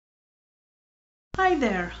Hi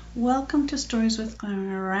there, welcome to Stories with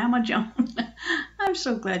Grandma Joan. I'm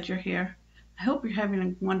so glad you're here. I hope you're having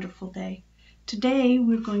a wonderful day. Today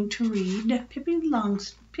we're going to read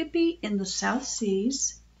Pippi in the South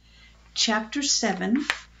Seas, Chapter 7,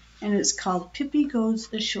 and it's called Pippi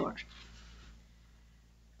Goes Ashore.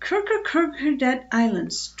 Kirkerdet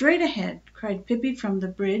Island, straight ahead, cried Pippi from the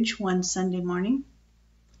bridge one sunny morning.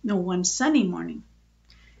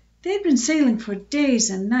 They had been sailing for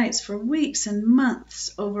days and nights, for weeks and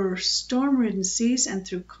months, over storm-ridden seas and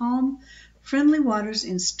through calm, friendly waters,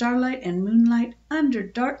 in starlight and moonlight, under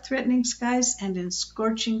dark, threatening skies, and in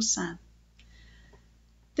scorching sun.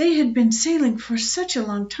 They had been sailing for such a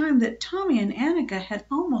long time that Tommy and Annika had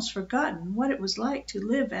almost forgotten what it was like to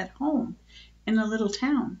live at home in a little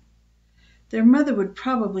town. Their mother would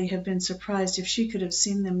probably have been surprised if she could have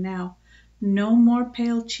seen them now. No more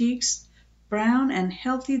pale cheeks. Brown and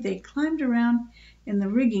healthy, they climbed around in the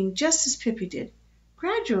rigging just as Pippi did.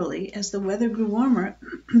 Gradually, as the weather grew warmer,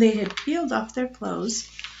 they had peeled off their clothes,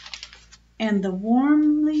 and the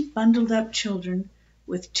warmly bundled up children,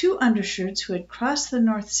 with two undershirts who had crossed the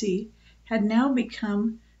North Sea, had now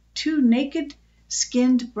become two naked,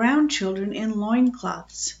 skinned brown children in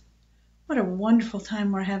loincloths. What a wonderful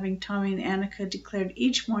time we're having, Tommy and Annika declared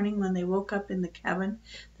each morning when they woke up in the cabin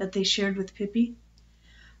that they shared with Pippi.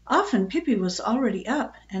 Often Pippi was already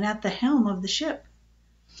up and at the helm of the ship.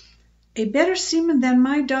 "A better seaman than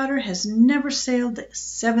my daughter has never sailed the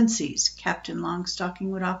 7 seas," Captain Longstocking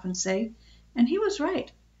would often say, and he was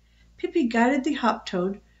right. Pippi guided the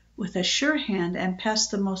Hoptoad with a sure hand and past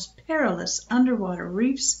the most perilous underwater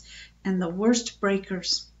reefs and the worst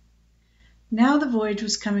breakers. Now the voyage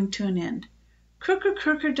was coming to an end.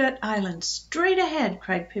 "Kirkerdet Island, straight ahead!"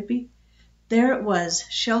 cried Pippi. There it was,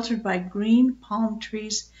 sheltered by green palm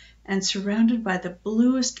trees and surrounded by the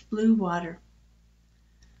bluest blue water.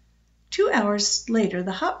 2 hours later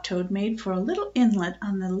the Hoptoad made for a little inlet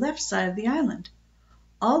on the left side of the island.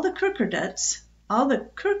 All the Kirkerdets,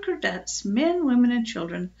 men, women, and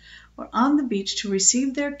children, were on the beach to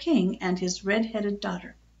receive their king and his red-headed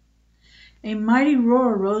daughter. A mighty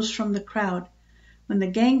roar rose from the crowd when the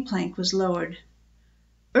gangplank was lowered.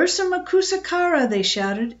 "Ursa Makusa Kara," they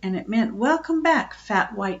shouted, and it meant, "Welcome back,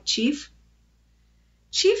 fat white chief."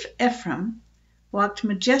 Chief Ephraim walked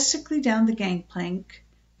majestically down the gangplank,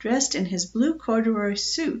 dressed in his blue corduroy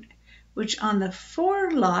suit, while on the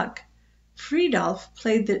foredeck Friedolf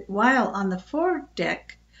played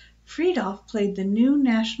the new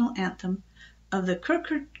national anthem of the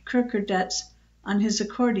Kirkerdets on his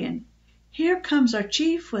accordion. "Here comes our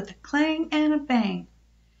chief with a clang and a bang."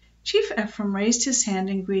 Chief Ephraim raised his hand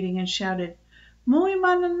in greeting and shouted, "Muy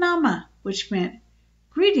mananama," which meant,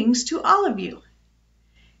 "Greetings to all of you."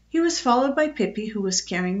 He was followed by Pippi, who was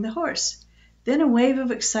carrying the horse. Then a wave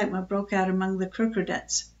of excitement broke out among the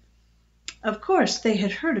Kirkerdets. Of course, they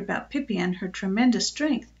had heard about Pippi and her tremendous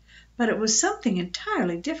strength, but it was something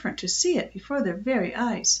entirely different to see it before their very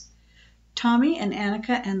eyes. Tommy and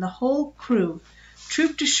Annika and the whole crew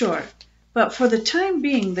trooped ashore, but for the time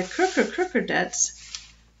being the Kirkerdets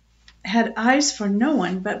had eyes for no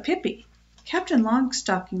one but Pippi. Captain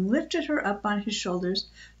Longstocking lifted her up on his shoulders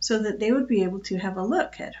so that they would be able to have a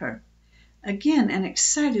look at her. Again an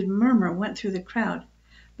excited murmur went through the crowd,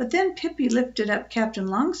 but then Pippi lifted up Captain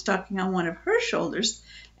Longstocking on one of her shoulders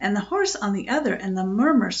and the horse on the other, and the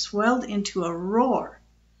murmur swelled into a roar.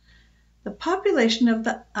 The population of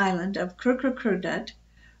the island of Kirkerdet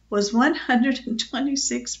was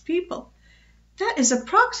 126 people. "That is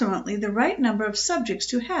approximately the right number of subjects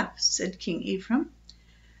to have," said King Ephraim.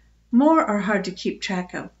 "More are hard to keep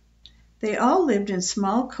track of." They all lived in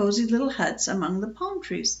small, cozy little huts among the palm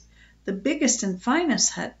trees. The biggest and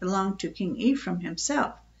finest hut belonged to King Ephraim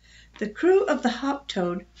himself. The crew of the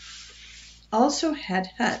Hoptoad also had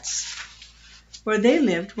huts where they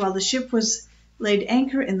lived while the ship was laid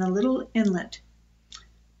anchor in the little inlet.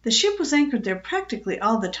 The ship was anchored there practically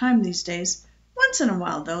all the time these days. Once in a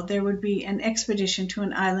while, though, there would be an expedition to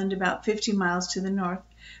an island about 50 miles to the north,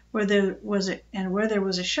 where there was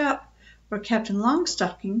a shop where Captain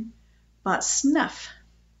Longstocking bought snuff.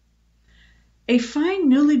 A fine,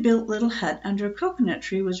 newly built little hut under a coconut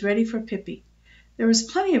tree was ready for Pippi. There was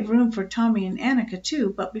plenty of room for Tommy and Annika,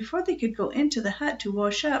 too, but before they could go into the hut to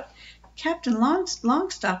wash up, Captain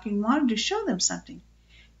Longstocking wanted to show them something.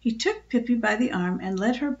 He took Pippi by the arm and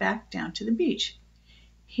led her back down to the beach.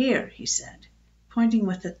 "Here," he said, pointing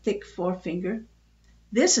with a thick forefinger,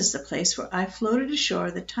 "this is the place where I floated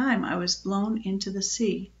ashore the time I was blown into the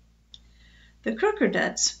sea." The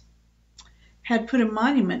Kirkerdets had put a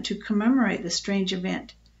monument to commemorate the strange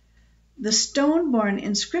event. The stone bore an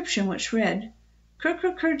inscription which read,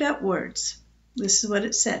 "Kirkerdet words." This is what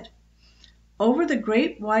it said. Over the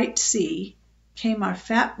great white sea came our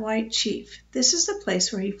fat white chief. This is the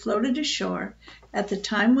place where he floated ashore at the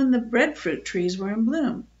time when the breadfruit trees were in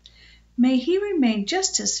bloom. May he remain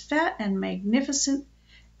just as fat and magnificent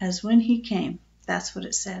as when he came. That's what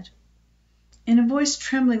it said. In a voice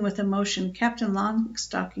trembling with emotion, Captain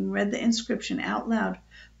Longstocking read the inscription out loud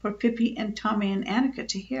for Pippi and Tommy and Annika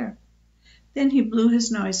to hear. Then he blew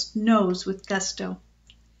his nose with gusto.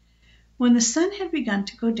 When the sun had begun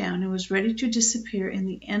to go down and was ready to disappear in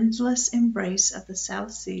the endless embrace of the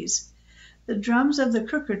South Seas, the drums of the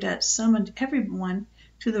Crookerdutts summoned everyone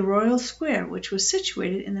to the royal square, which was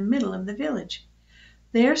situated in the middle of the village.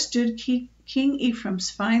 There stood King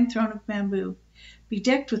Ephraim's fine throne of bamboo,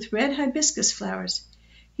 bedecked with red hibiscus flowers.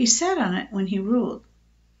 He sat on it when he ruled.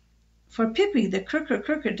 For Pippi, the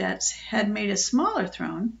Crookerdutts had made a smaller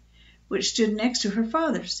throne, which stood next to her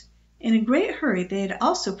father's. In a great hurry they had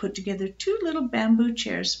also put together 2 little bamboo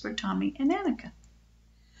chairs for Tommy and Annika.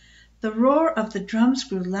 The roar of the drums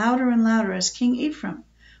grew louder and louder as King Ephraim,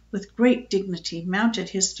 with great dignity, mounted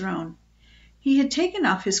his throne. He had taken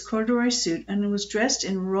off his corduroy suit and was dressed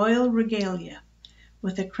in royal regalia,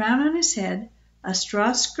 with a crown on his head, a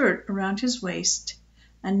straw skirt around his waist,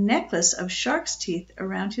 a necklace of shark's teeth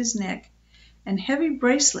around his neck, and heavy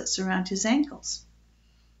bracelets around his ankles.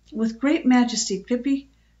 With great majesty, Pippi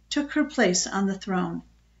took her place on the throne.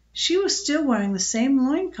 She was still wearing the same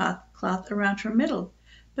loincloth around her middle,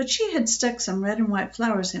 but she had stuck some red and white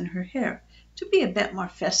flowers in her hair to be a bit more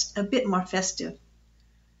festive.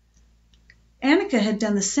 Annika had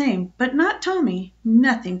done the same, but not Tommy.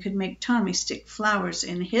 Nothing could make Tommy stick flowers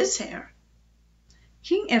in his hair.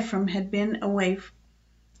 King Ephraim had been away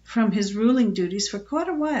from his ruling duties for quite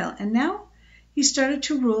a while, and now he started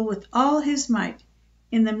to rule with all his might.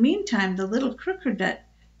 In the meantime, the little Crookerdutt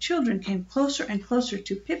children came closer and closer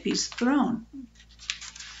to Pippi's throne.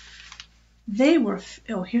 They were,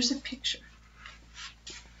 here's a picture.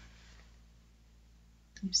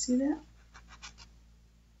 Can you see that?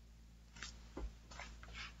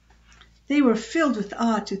 They were filled with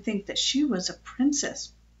awe to think that she was a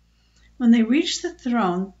princess. When they reached the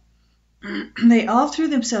throne, they all threw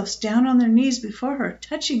themselves down on their knees before her,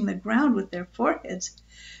 touching the ground with their foreheads.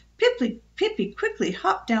 Pippi quickly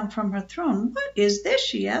hopped down from her throne. "What is this?"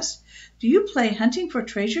 she asked. "Do you play hunting for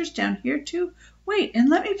treasures down here too? Wait and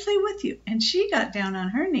let me play with you." And she got down on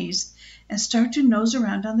her knees and started to nose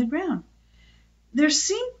around on the ground. "There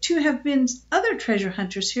seem to have been other treasure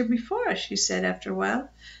hunters here before us," she said after a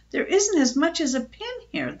while. "There isn't as much as a pin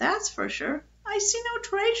here, that's for sure. I see no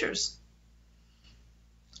treasures."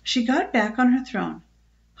 She got back on her throne.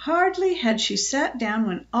 Hardly had she sat down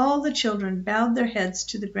when all the children bowed their heads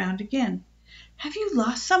to the ground again. "Have you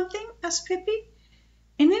lost something?" asked Pippi.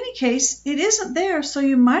 "In any case, it isn't there, so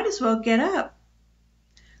you might as well get up."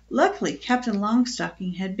 Luckily, Captain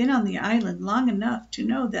Longstocking had been on the island long enough to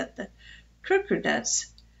know that the Crookerdutts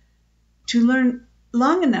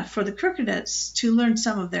long enough for the Crookerdutts to learn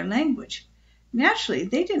some of their language. Naturally,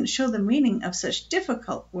 they didn't show the meaning of such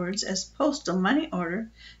difficult words as postal money order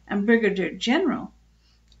and brigadier general,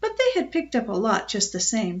 but they had picked up a lot just the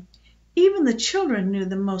same. Even the children knew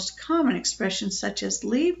the most common expressions such as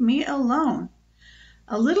 "leave me alone."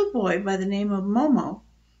 A little boy by the name of Momo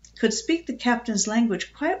could speak the captain's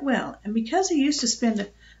language quite well, and because he used to spend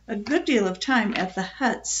a good deal of time at the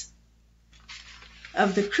huts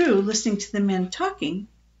of the crew listening to the men talking,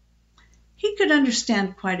 he could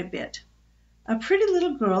understand quite a bit. A pretty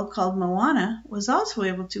little girl called Moana was also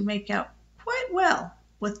able to make out quite well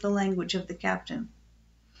with the language of the captain.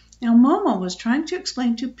 Now Momo was trying to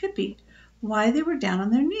explain to Pippi why they were down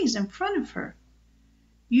on their knees in front of her.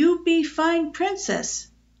 "You be fine princess,"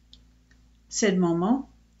 said Momo.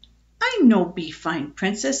 "I no be fine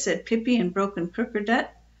princess," said Pippi in broken Crookerdut.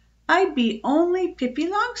 "I be only Pippi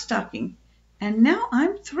Longstocking, and now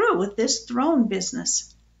I'm through with this throne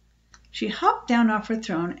business." She hopped down off her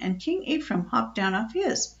throne, and King Ephraim hopped down off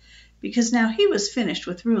his, because now he was finished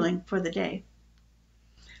with ruling for the day.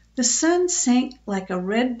 The sun sank like a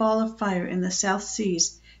red ball of fire in the South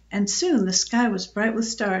Seas, and soon the sky was bright with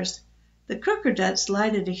stars. The Crookerdutts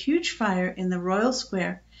lighted a huge fire in the royal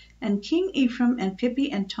square, and King Ephraim and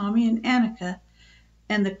Pippi and Tommy and Annika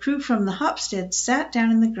and the crew from the Hopstead sat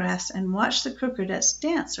down in the grass and watched the Crookerdutts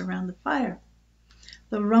dance around the fire.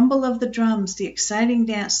 The rumble of the drums, the exciting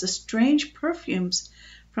dance, the strange perfumes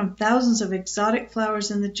from thousands of exotic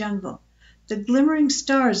flowers in the jungle, the glimmering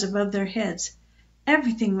stars above their heads,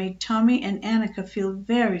 everything made Tommy and Annika feel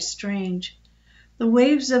very strange. The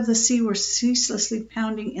waves of the sea were ceaselessly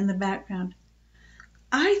pounding in the background.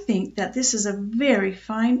 I think that this is a very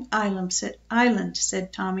fine island,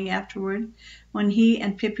 said Tommy afterward, when he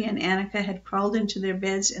and Pippi and Annika had crawled into their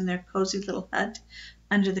beds in their cozy little hut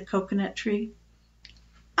under the coconut tree.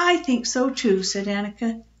 I think so too, said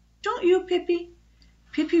Annika. Don't you, Pippi?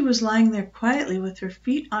 Pippi was lying there quietly with her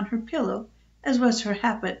feet on her pillow, as was her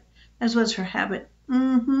habit.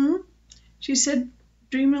 Mm-hmm, she said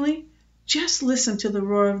dreamily. Just listen to the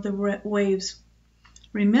roar of the waves.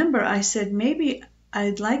 Remember, I said maybe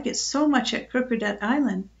I'd like it so much at Crocodile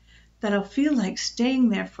Island that I'll feel like staying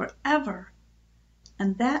there forever.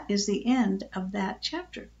 And that is the end of that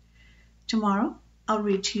chapter. Tomorrow I'll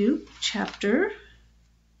read to you chapter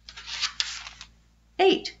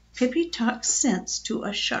 8. Pippi talks sense to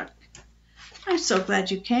a shark. I'm so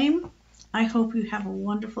glad you came. I hope you have a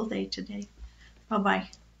wonderful day today. Bye-bye.